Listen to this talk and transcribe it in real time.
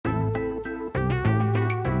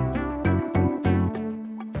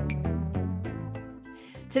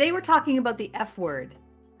Today we're talking about the F word.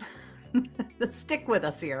 Stick with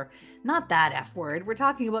us here. Not that F word. We're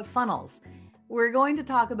talking about funnels. We're going to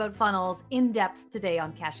talk about funnels in depth today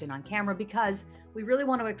on Cash In on Camera because we really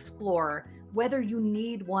want to explore whether you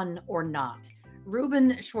need one or not.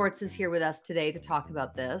 Ruben Schwartz is here with us today to talk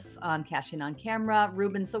about this on Cash In on Camera.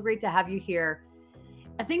 Ruben, so great to have you here.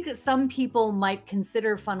 I think that some people might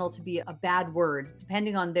consider funnel to be a bad word,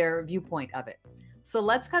 depending on their viewpoint of it. So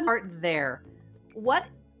let's kind of start there.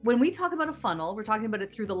 When we talk about a funnel, we're talking about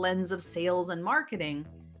it through the lens of sales and marketing.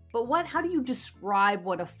 But how do you describe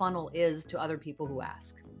what a funnel is to other people who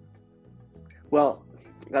ask? Well,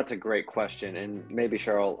 that's a great question. And maybe,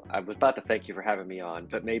 Cheryl, I was about to thank you for having me on,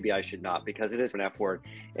 but maybe I should not because it is an F word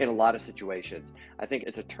in a lot of situations. I think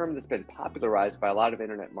it's a term that's been popularized by a lot of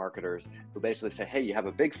internet marketers who basically say, hey, you have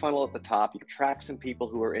a big funnel at the top, you attract some people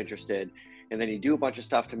who are interested, and then you do a bunch of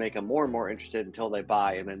stuff to make them more and more interested until they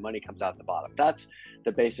buy, and then money comes out the bottom. That's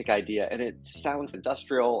the basic idea. And it sounds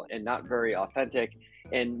industrial and not very authentic.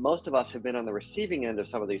 And most of us have been on the receiving end of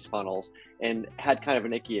some of these funnels and had kind of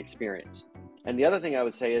an icky experience. And the other thing I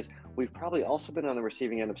would say is we've probably also been on the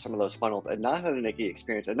receiving end of some of those funnels and not had an icky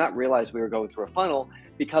experience and not realized we were going through a funnel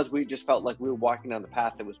because we just felt like we were walking down the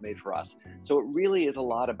path that was made for us. So it really is a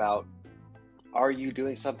lot about, are you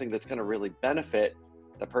doing something that's going to really benefit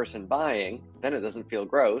the person buying? Then it doesn't feel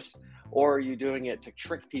gross. Or are you doing it to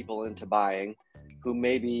trick people into buying who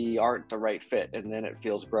maybe aren't the right fit? And then it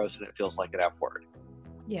feels gross and it feels like an F word.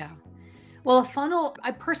 Yeah. Well, a funnel,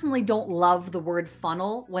 I personally don't love the word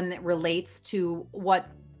funnel when it relates to what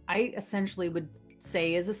I essentially would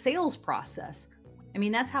say is a sales process. I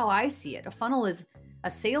mean, that's how I see it. A funnel is a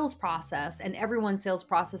sales process, and everyone's sales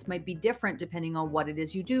process might be different depending on what it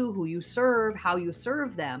is you do, who you serve, how you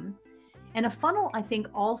serve them. And a funnel, I think,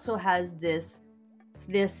 also has this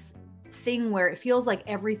thing where it feels like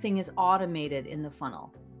everything is automated in the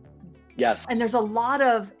funnel. Yes. And there's a lot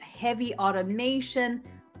of heavy automation.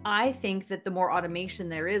 I think that the more automation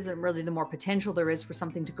there is, and really the more potential there is for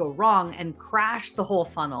something to go wrong and crash the whole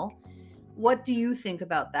funnel. What do you think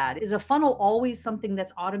about that? Is a funnel always something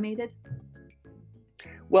that's automated?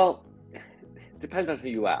 Well, it depends on who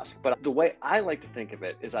you ask. But the way I like to think of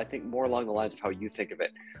it is I think more along the lines of how you think of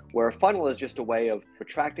it, where a funnel is just a way of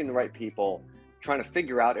attracting the right people, trying to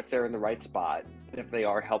figure out if they're in the right spot, and if they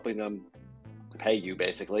are, helping them pay you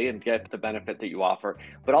basically and get the benefit that you offer,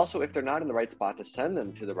 but also if they're not in the right spot, to send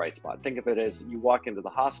them to the right spot. Think of it as you walk into the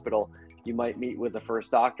hospital, you might meet with the first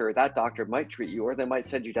doctor, that doctor might treat you, or they might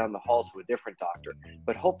send you down the hall to a different doctor,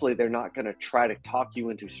 but hopefully they're not going to try to talk you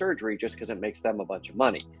into surgery just because it makes them a bunch of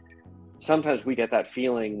money. Sometimes we get that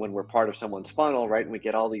feeling when we're part of someone's funnel, right? And we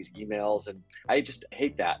get all these emails, and I just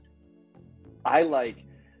hate that. I like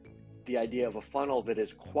the idea of a funnel that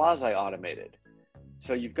is quasi-automated.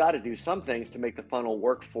 So you've got to do some things to make the funnel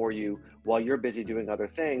work for you while you're busy doing other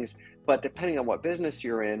things. But depending on what business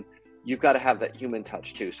you're in, you've got to have that human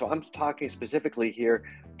touch too. So I'm talking specifically here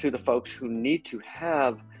to the folks who need to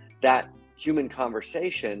have that human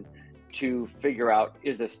conversation to figure out,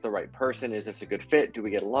 is this the right person? Is this a good fit? Do we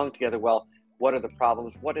get along together well? What are the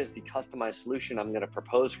problems? What is the customized solution I'm going to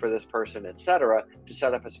propose for this person, etc., to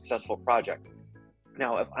set up a successful project?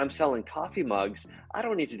 Now, if I'm selling coffee mugs, I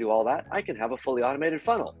don't need to do all that. I can have a fully automated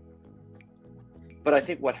funnel. But I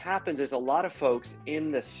think what happens is a lot of folks in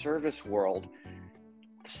the service world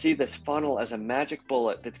see this funnel as a magic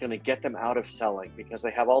bullet that's going to get them out of selling because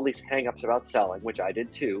they have all these hangups about selling, which I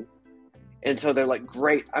did too. And so they're like,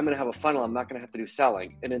 great, I'm going to have a funnel. I'm not going to have to do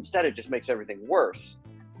selling. And instead, it just makes everything worse.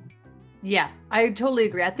 Yeah, I totally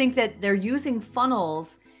agree. I think that they're using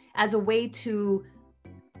funnels as a way to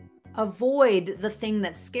avoid the thing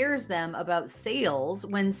that scares them about sales,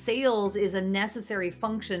 when sales is a necessary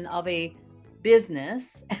function of a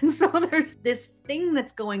business. And so there's this thing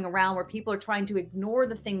that's going around where people are trying to ignore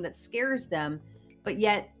the thing that scares them. But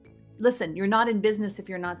yet, listen, you're not in business if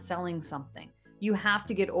you're not selling something. You have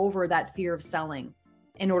to get over that fear of selling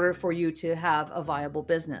in order for you to have a viable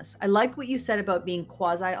business. I like what you said about being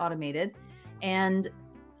quasi-automated. And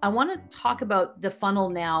I want to talk about the funnel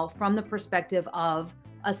now from the perspective of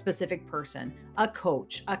a specific person, a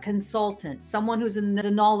coach, a consultant, someone who's in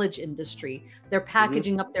the knowledge industry. They're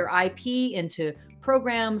packaging up their IP into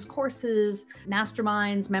programs, courses,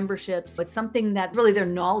 masterminds, memberships. It's something that really their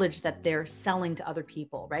knowledge that they're selling to other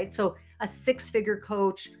people, right? So a 6-figure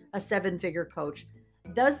coach, a 7-figure coach,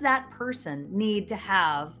 does that person need to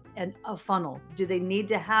have a funnel? Do they need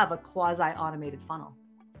to have a quasi-automated funnel?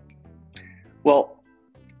 Well,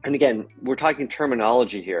 and again, we're talking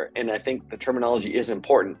terminology here, and I think the terminology is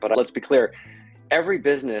important, but let's be clear. Every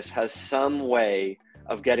business has some way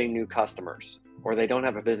of getting new customers, or they don't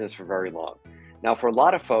have a business for very long. Now, for a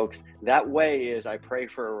lot of folks, that way is I pray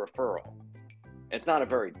for a referral. It's not a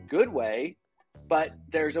very good way, but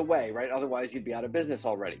there's a way, right? Otherwise, you'd be out of business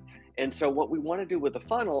already. And so what we want to do with the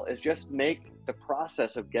funnel is just make the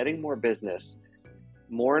process of getting more business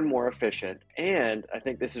more and more efficient. And I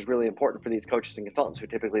think this is really important for these coaches and consultants who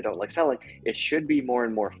typically don't like selling. It should be more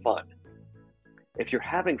and more fun. If you're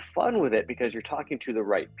having fun with it because you're talking to the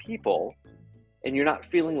right people and you're not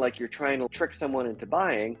feeling like you're trying to trick someone into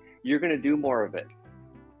buying, you're going to do more of it.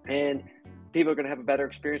 And people are going to have a better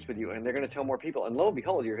experience with you, and they're going to tell more people. And lo and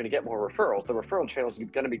behold, you're going to get more referrals. The referral channel is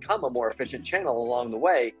going to become a more efficient channel along the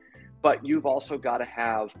way, but you've also got to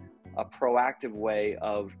have a proactive way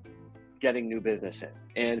of getting new business in.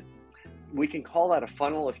 And we can call that a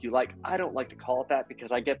funnel if you like. I don't like to call it that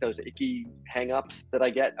because I get those icky hangups that I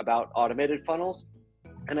get about automated funnels.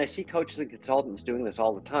 And I see coaches and consultants doing this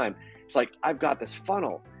all the time. It's like, I've got this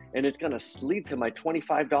funnel and it's going to lead to my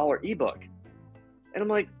 $25 ebook. And I'm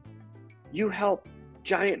like, you help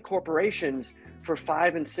giant corporations for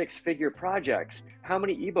 5 and 6 figure projects. How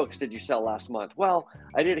many ebooks did you sell last month? Well,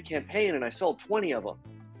 I did a campaign and I sold 20 of them.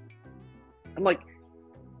 I'm like,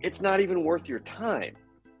 it's not even worth your time.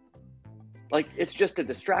 Like, it's just a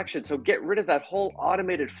distraction. So get rid of that whole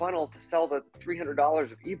automated funnel to sell the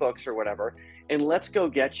 $300 of ebooks or whatever, and let's go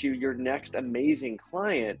get you your next amazing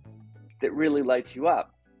client that really lights you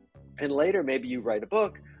up. And later, maybe you write a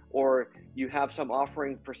book or you have some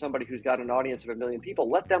offering for somebody who's got an audience of 1 million people.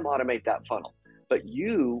 Let them automate that funnel. But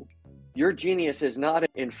your genius is not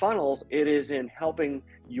in funnels. It is in helping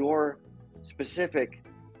your specific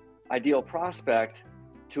ideal prospect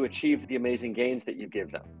to achieve the amazing gains that you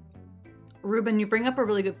give them. Ruben, you bring up a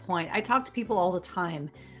really good point. I talk to people all the time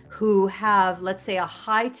who have, let's say, a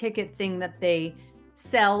high ticket thing that they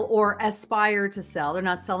sell or aspire to sell. They're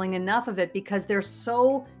not selling enough of it because they're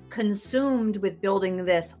so consumed with building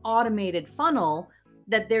this automated funnel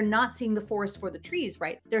that they're not seeing the forest for the trees,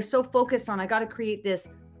 right? They're so focused on, I got to create this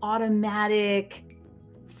automatic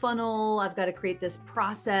funnel. I've got to create this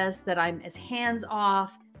process that I'm as hands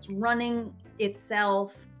off. It's running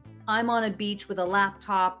itself. I'm on a beach with a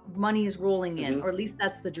laptop, money is rolling in, or at least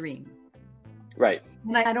that's the dream. Right.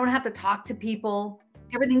 And I don't have to talk to people.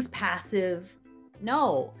 Everything's passive.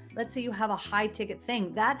 No, let's say you have a high ticket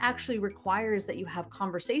thing. That actually requires that you have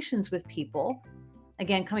conversations with people.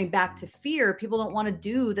 Again, coming back to fear, people don't want to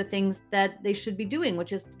do the things that they should be doing,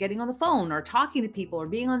 which is getting on the phone or talking to people or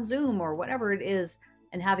being on Zoom or whatever it is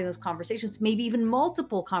and having those conversations, maybe even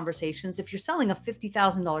multiple conversations. If you're selling a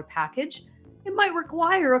 $50,000 package, it might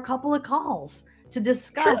require a couple of calls to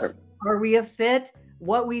discuss, Sure. Are we a fit,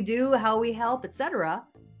 what we do, how we help, etc.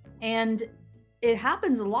 And it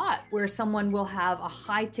happens a lot where someone will have a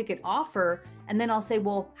high ticket offer and then I'll say,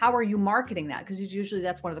 well, how are you marketing that? Because usually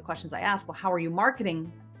that's one of the questions I ask. Well, how are you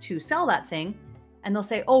marketing to sell that thing? And they'll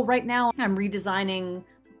say, oh, right now I'm rebranding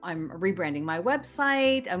my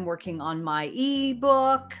website. I'm working on my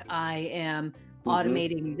ebook. I am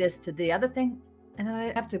automating this to the other thing. And then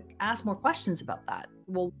I have to ask more questions about that.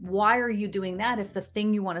 Well, why are you doing that if the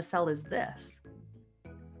thing you want to sell is this?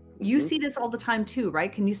 You see this all the time too,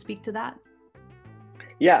 right? Can you speak to that?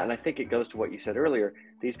 Yeah, and I think it goes to what you said earlier.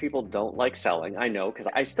 These people don't like selling. I know, because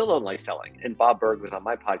I still don't like selling. And Bob Berg was on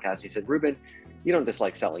my podcast. He said, Ruben, you don't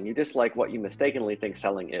dislike selling. You dislike what you mistakenly think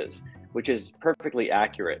selling is, which is perfectly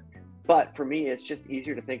accurate. But for me, it's just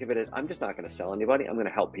easier to think of it as, I'm just not going to sell anybody. I'm going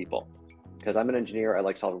to help people. Because I'm an engineer, I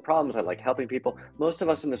like solving problems, I like helping people. Most of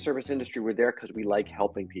us in the service industry, we're there because we like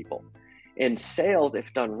helping people. And sales,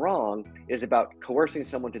 if done wrong, is about coercing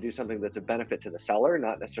someone to do something that's a benefit to the seller,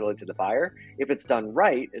 not necessarily to the buyer. If it's done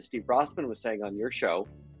right, as Steve Rossman was saying on your show,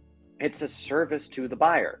 it's a service to the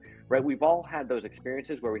buyer, right? We've all had those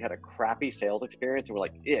experiences where we had a crappy sales experience and we're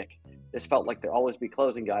like, ick, this felt like the Always Be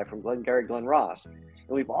Closing guy from Glengarry Glen Ross. And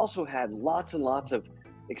we've also had lots and lots of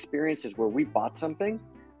experiences where we bought something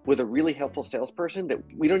with a really helpful salesperson that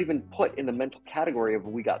we don't even put in the mental category of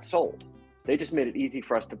we got sold. They just made it easy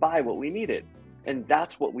for us to buy what we needed. And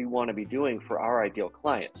that's what we want to be doing for our ideal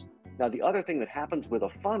clients. Now, the other thing that happens with a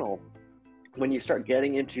funnel, when you start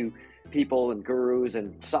getting into people and gurus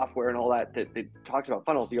and software and all that talks about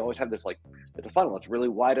funnels, you always have this, like, it's a funnel, it's really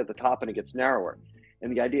wide at the top and it gets narrower.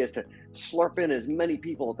 And the idea is to slurp in as many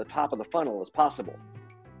people at the top of the funnel as possible.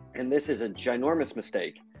 And this is a ginormous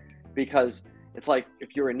mistake, because it's like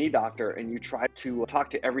if you're a knee doctor and you try to talk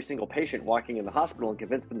to every single patient walking in the hospital and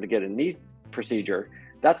convince them to get a knee procedure,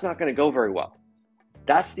 that's not going to go very well.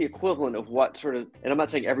 That's the equivalent of what sort of, and I'm not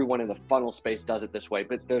saying everyone in the funnel space does it this way,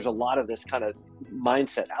 but there's a lot of this kind of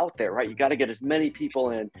mindset out there, right? You got to get as many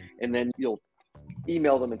people in and then you'll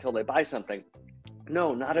email them until they buy something.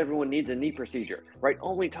 No, not everyone needs a knee procedure, right?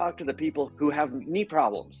 Only talk to the people who have knee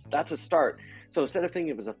problems. That's a start. So instead of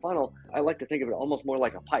thinking of it as a funnel, I like to think of it almost more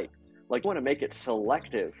like a pipe. Like you want to make it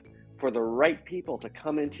selective for the right people to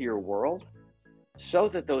come into your world so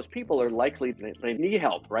that those people are likely they need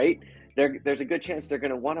help, right? There's a good chance they're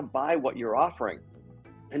going to want to buy what you're offering.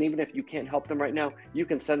 And even if you can't help them right now, you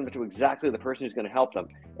can send them to exactly the person who's going to help them.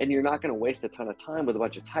 And you're not going to waste a ton of time with a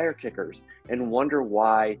bunch of tire kickers and wonder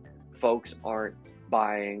why folks aren't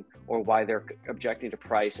buying or why they're objecting to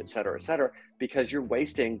price, et cetera, because you're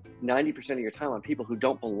wasting 90% of your time on people who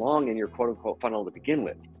don't belong in your quote unquote funnel to begin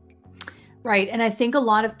with. Right. And I think a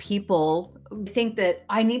lot of people think that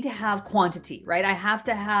I need to have quantity, right? I have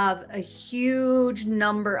to have a huge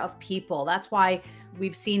number of people. That's why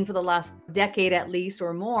we've seen for the last decade at least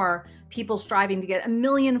or more, people striving to get 1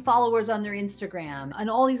 million followers on their Instagram and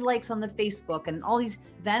all these likes on the Facebook and all these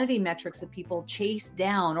vanity metrics that people chase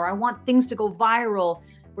down, or I want things to go viral.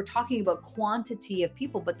 We're talking about quantity of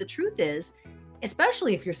people, but the truth is,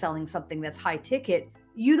 especially if you're selling something that's high ticket,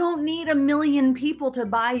 you don't need 1 million people to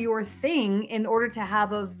buy your thing in order to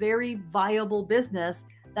have a very viable business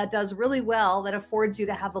that does really well, that affords you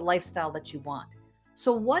to have the lifestyle that you want.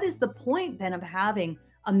 So what is the point then of having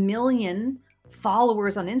 1 million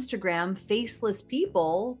followers on Instagram, faceless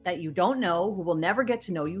people that you don't know, who will never get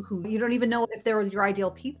to know you, who you don't even know if they're your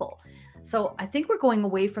ideal people? So I think we're going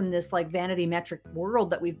away from this like vanity metric world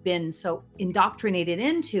that we've been so indoctrinated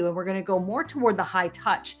into, and we're going to go more toward the high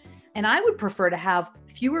touch. And I would prefer to have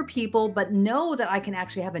fewer people, but know that I can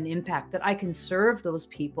actually have an impact, that I can serve those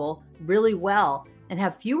people really well and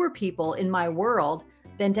have fewer people in my world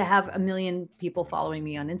than to have 1 million people following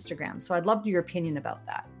me on Instagram. So I'd love your opinion about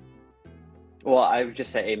that. Well, I would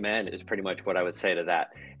just say amen is pretty much what I would say to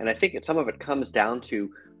that. And I think some of it comes down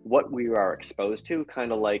to what we are exposed to,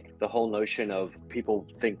 kind of like the whole notion of people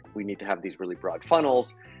think we need to have these really broad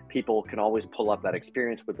funnels. People can always pull up that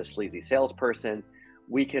experience with the sleazy salesperson.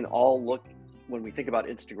 We can all look, when we think about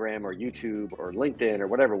Instagram or YouTube or LinkedIn or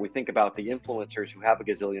whatever, we think about the influencers who have a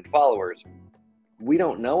gazillion followers. We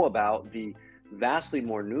don't know about the vastly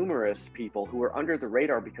more numerous people who are under the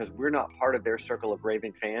radar because we're not part of their circle of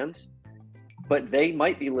raving fans, but they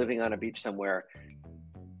might be living on a beach somewhere,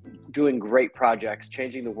 doing great projects,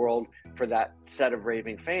 changing the world for that set of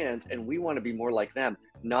raving fans. And we want to be more like them,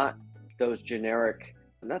 not those generic.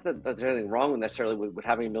 Not that there's anything wrong necessarily with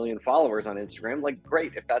having 1 million followers on Instagram. Like,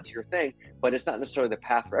 great if that's your thing, but it's not necessarily the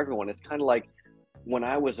path for everyone. It's kind of like when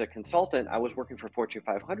I was a consultant, I was working for Fortune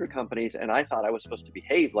 500 companies, and I thought I was supposed to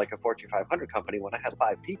behave like a Fortune 500 company when I had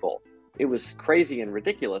 5 people. It was crazy and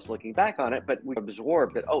ridiculous looking back on it, but we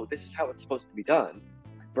absorbed that, oh, this is how it's supposed to be done,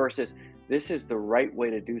 versus this is the right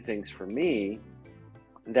way to do things for me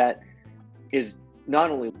that is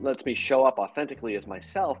not only lets me show up authentically as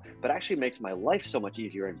myself, but actually makes my life so much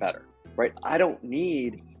easier and better, right? I don't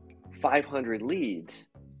need 500 leads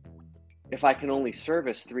if I can only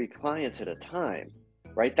service 3 clients at a time,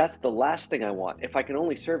 right? That's the last thing I want. If I can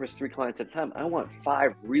only service 3 clients at a time, I want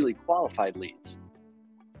 5 really qualified leads.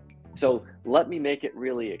 So let me make it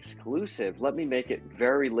really exclusive. Let me make it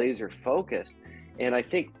very laser focused. And I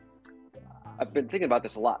think I've been thinking about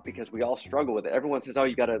this a lot because we all struggle with it. Everyone says, oh,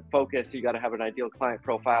 you got to focus, you got to have an ideal client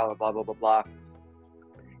profile and blah, blah, blah, blah.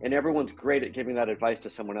 And everyone's great at giving that advice to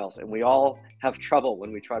someone else. And we all have trouble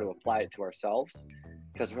when we try to apply it to ourselves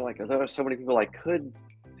because we're like, oh, there are so many people I could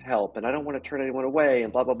help and I don't want to turn anyone away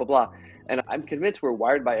and blah, blah, blah, blah. And I'm convinced we're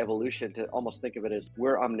wired by evolution to almost think of it as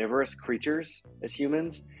we're omnivorous creatures as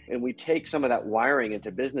humans. And we take some of that wiring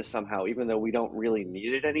into business somehow, even though we don't really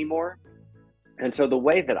need it anymore. And so the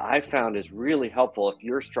way that I found is really helpful if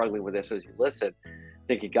you're struggling with this as you listen,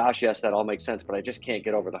 thinking, gosh, yes, that all makes sense, but I just can't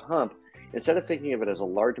get over the hump. Instead of thinking of it as a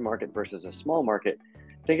large market versus a small market,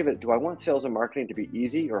 think of it, do I want sales and marketing to be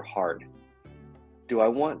easy or hard? Do I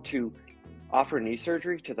want to offer knee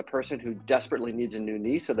surgery to the person who desperately needs a new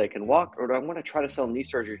knee so they can walk? Or do I want to try to sell knee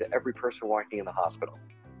surgery to every person walking in the hospital?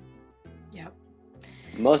 Yep.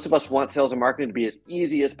 Most of us want sales and marketing to be as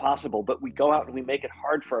easy as possible, but we go out and we make it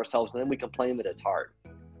hard for ourselves and then we complain that it's hard.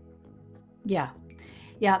 Yeah.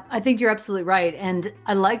 Yeah, I think you're absolutely right. And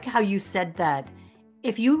I like how you said that.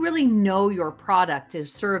 If you really know your product or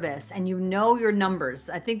service and you know your numbers,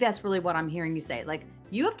 I think that's really what I'm hearing you say. Like,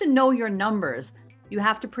 you have to know your numbers. You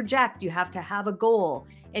have to project, you have to have a goal.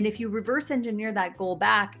 And if you reverse engineer that goal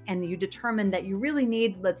back and you determine that you really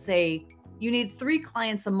need, let's say, you need 3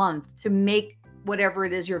 clients a month to make whatever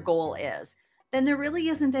it is your goal is, then there really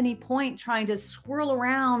isn't any point trying to swirl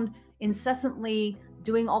around incessantly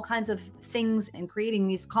doing all kinds of things and creating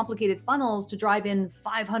these complicated funnels to drive in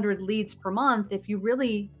 500 leads per month if you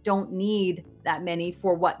really don't need that many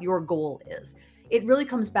for what your goal is. it really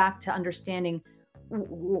comes back to understanding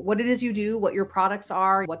what it is you do, what your products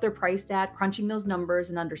are, what they're priced at, crunching those numbers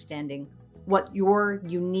and understanding what your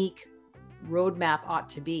unique roadmap ought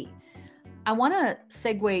to be. I want to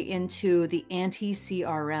segue into the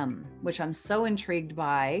anti-CRM, which I'm so intrigued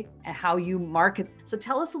by and how you market. So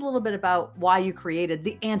tell us a little bit about why you created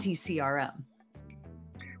the anti-CRM.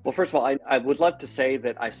 Well, first of all, I would love to say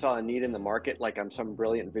that I saw a need in the market, like I'm some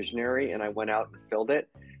brilliant visionary and I went out and filled it.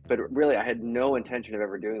 But really, I had no intention of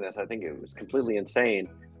ever doing this. I think it was completely insane.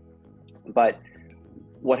 But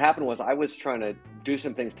what happened was I was trying to do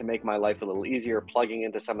some things to make my life a little easier, plugging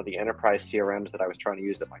into some of the enterprise CRMs that I was trying to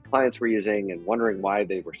use that my clients were using and wondering why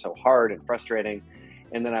they were so hard and frustrating.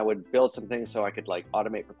 And then I would build some things so I could like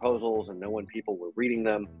automate proposals and know when people were reading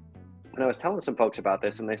them. And I was telling some folks about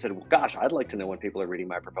this and they said, well, gosh, I'd like to know when people are reading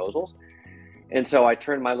my proposals. And so I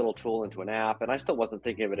turned my little tool into an app, and I still wasn't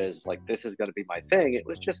thinking of it as like, this is going to be my thing. It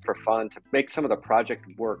was just for fun to make some of the project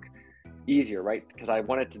work easier, right? Because I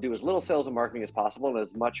wanted to do as little sales and marketing as possible and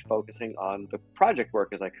as much focusing on the project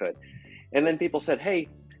work as I could. And then people said, hey,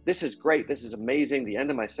 this is great. This is amazing. The end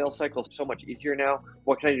of my sales cycle is so much easier now.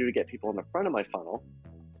 What can I do to get people in the front of my funnel?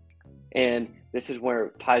 And this is where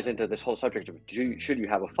it ties into this whole subject of should you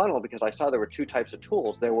have a funnel? Because I saw there were two types of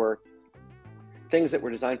tools. There were things that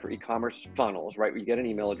were designed for e-commerce funnels, right? Where you get an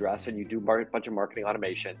email address and you do a bunch of marketing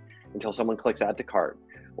automation until someone clicks add to cart.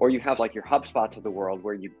 Or you have like your HubSpots of the world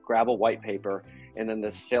where you grab a white paper and then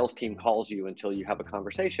the sales team calls you until you have a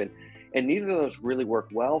conversation. And neither of those really work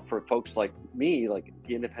well for folks like me, like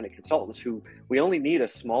the independent consultants, who we only need a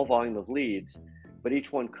small volume of leads, but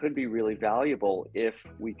each one could be really valuable if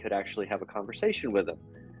we could actually have a conversation with them.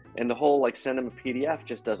 And the whole like send them a PDF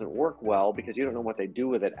just doesn't work well because you don't know what they do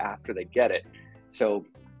with it after they get it. So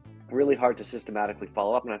really hard to systematically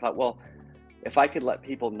follow up. And I thought, well, if I could let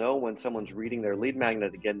people know when someone's reading their lead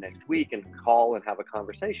magnet again next week and call and have a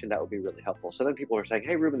conversation, that would be really helpful. So then people are saying,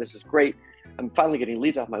 hey, Ruben, this is great. I'm finally getting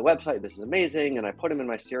leads off my website. This is amazing. And I put them in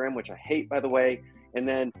my CRM, which I hate, by the way. And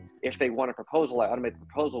then if they want a proposal, I automate the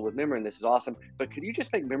proposal with Mimron. This is awesome. But could you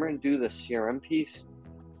just make Mimron do the CRM piece?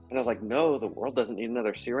 And I was like, no, the world doesn't need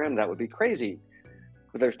another CRM. That would be crazy.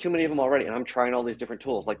 But there's too many of them already, and I'm trying all these different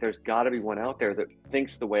tools. Like there's got to be one out there that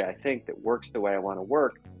thinks the way I think, that works the way I want to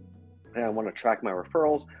work, and I want to track my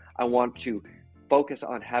referrals. I want to focus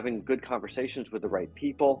on having good conversations with the right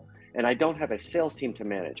people, and I don't have a sales team to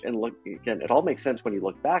manage. And look, again, it all makes sense when you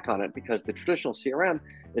look back on it because the traditional CRM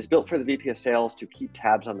is built for the VP of sales to keep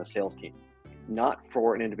tabs on the sales team, not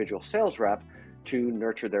for an individual sales rep to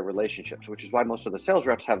nurture their relationships, which is why most of the sales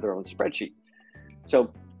reps have their own spreadsheet.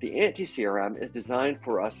 So the anti-CRM is designed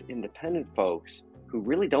for us independent folks who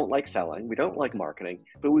really don't like selling, we don't like marketing,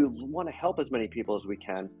 but we want to help as many people as we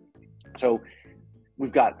can. So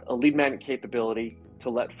we've got a lead magnet capability to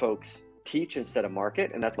let folks teach instead of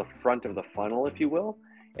market, and that's the front of the funnel, if you will.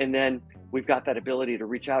 And then we've got that ability to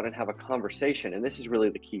reach out and have a conversation. And this is really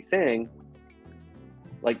the key thing.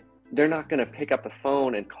 Like they're not going to pick up the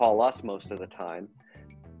phone and call us most of the time,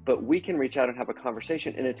 but we can reach out and have a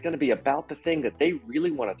conversation, and it's going to be about the thing that they really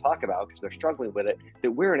want to talk about because they're struggling with it, that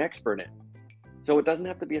we're an expert in. So it doesn't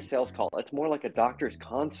have to be a sales call. It's more like a doctor's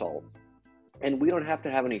consult. And we don't have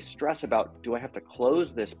to have any stress about, do I have to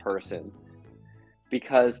close this person?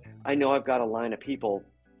 Because I know I've got a line of people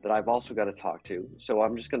that I've also got to talk to. So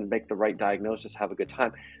I'm just going to make the right diagnosis, have a good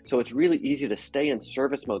time. So it's really easy to stay in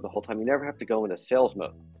service mode the whole time. You never have to go into sales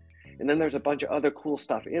mode. And then there's a bunch of other cool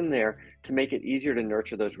stuff in there to make it easier to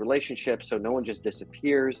nurture those relationships so no one just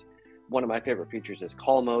disappears. One of my favorite features is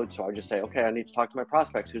call mode. So I just say, okay, I need to talk to my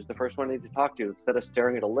prospects. Who's the first one I need to talk to? Instead of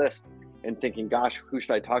staring at a list and thinking, gosh, who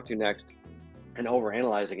should I talk to next? And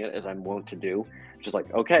overanalyzing it as I'm wont to do. Just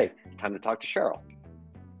like, okay, time to talk to Cheryl.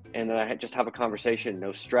 And then I just have a conversation,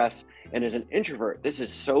 no stress. And as an introvert, this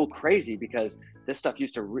is so crazy because this stuff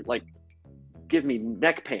used to give me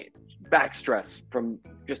neck pain, back stress from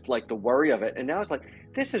just like the worry of it. And now it's like,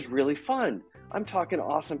 this is really fun. I'm talking to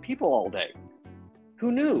awesome people all day.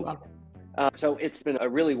 Who knew? So it's been a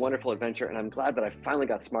really wonderful adventure. And I'm glad that I finally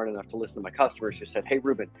got smart enough to listen to my customers who said, hey,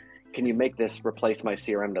 Ruben, can you make this replace my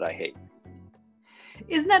CRM that I hate?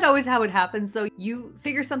 Isn't that always how it happens, though? You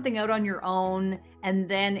figure something out on your own, and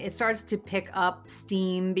then it starts to pick up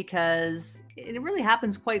steam because it really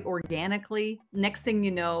happens quite organically. Next thing you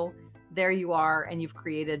know, there you are, and you've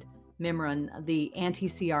created Mimron, the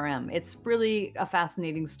anti-CRM. It's really a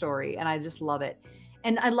fascinating story, and I just love it.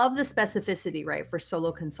 And I love the specificity, right, for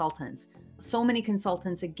solo consultants. So many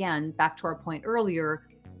consultants, again, back to our point earlier,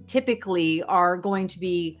 typically are going to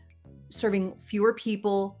be serving fewer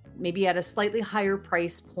people, maybe at a slightly higher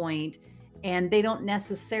price point, and they don't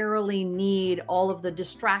necessarily need all of the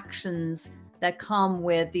distractions that come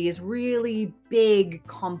with these really big,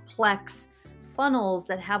 complex funnels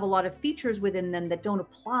that have a lot of features within them that don't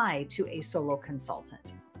apply to a solo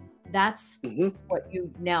consultant. That's what you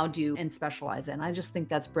now do and specialize in. I just think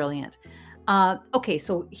that's brilliant. Okay,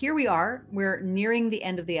 so here we are. We're nearing the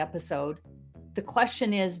end of the episode. The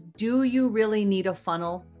question is, do you really need a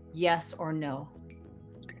funnel? Yes or no?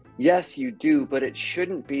 Yes, you do, but it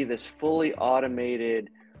shouldn't be this fully automated,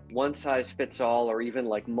 one size fits all, or even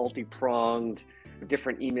like multi-pronged,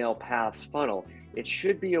 different email paths funnel. It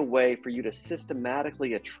should be a way for you to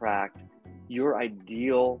systematically attract your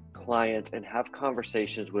ideal clients and have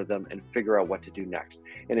conversations with them and figure out what to do next.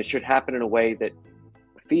 And it should happen in a way that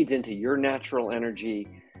feeds into your natural energy,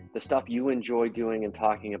 the stuff you enjoy doing and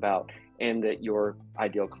talking about, and that your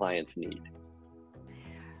ideal clients need.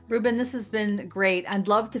 Ruben, this has been great. I'd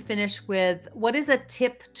love to finish with, what is a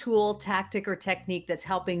tip, tool, tactic, or technique that's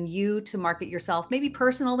helping you to market yourself, maybe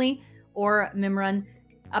personally, or Mimran,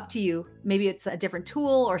 up to you. Maybe it's a different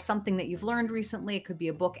tool or something that you've learned recently. It could be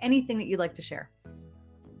a book, anything that you'd like to share.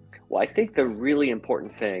 Well, I think the really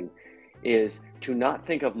important thing is to not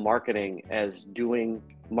think of marketing as doing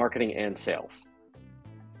marketing and sales.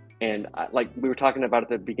 And like we were talking about at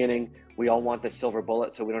the beginning, we all want this silver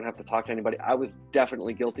bullet so we don't have to talk to anybody. I was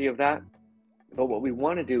definitely guilty of that. But what we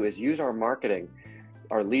want to do is use our marketing,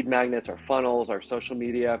 our lead magnets, our funnels, our social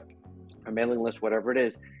media, our mailing list, whatever it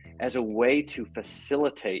is, as a way to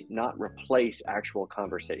facilitate, not replace actual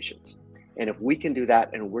conversations. And if we can do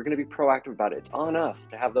that, and we're going to be proactive about it, it's on us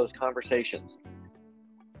to have those conversations.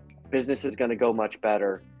 Business is going to go much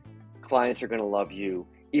better. Clients are going to love you.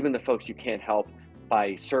 Even the folks you can't help,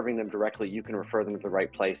 by serving them directly, you can refer them to the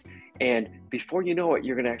right place. And before you know it,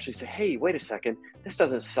 you're going to actually say, hey, wait a second, this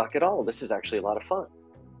doesn't suck at all. This is actually a lot of fun.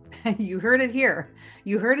 You heard it here.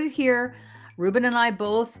 You heard it here. Ruben and I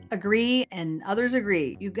both agree, and others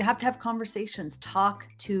agree. You have to have conversations, talk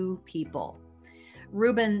to people.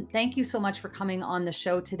 Ruben, thank you so much for coming on the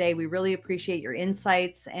show today. We really appreciate your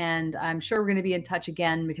insights, and I'm sure we're going to be in touch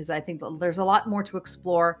again because I think there's a lot more to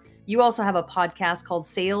explore. You also have a podcast called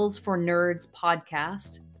Sales for Nerds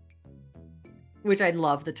Podcast, which I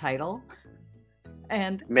love the title.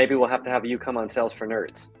 And maybe we'll have to have you come on Sales for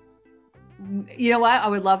Nerds. You know what? I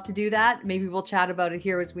would love to do that. Maybe we'll chat about it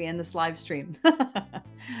here as we end this live stream.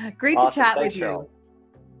 Great to chat with you.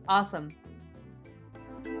 Awesome.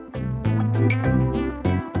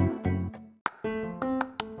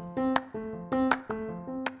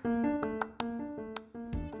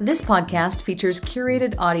 This podcast features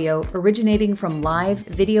curated audio originating from live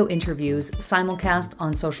video interviews simulcast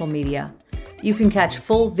on social media. You can catch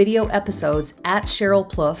full video episodes at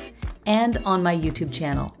Cheryl Plouffe and on my YouTube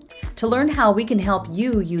channel. To learn how we can help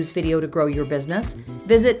you use video to grow your business,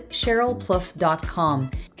 visit CherylPlouffe.com.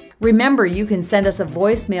 Remember, you can send us a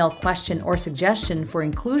voicemail question or suggestion for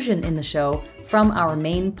inclusion in the show from our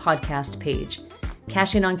main podcast page.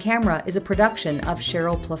 Cash In on Camera is a production of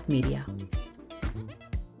Cheryl Plouffe Media.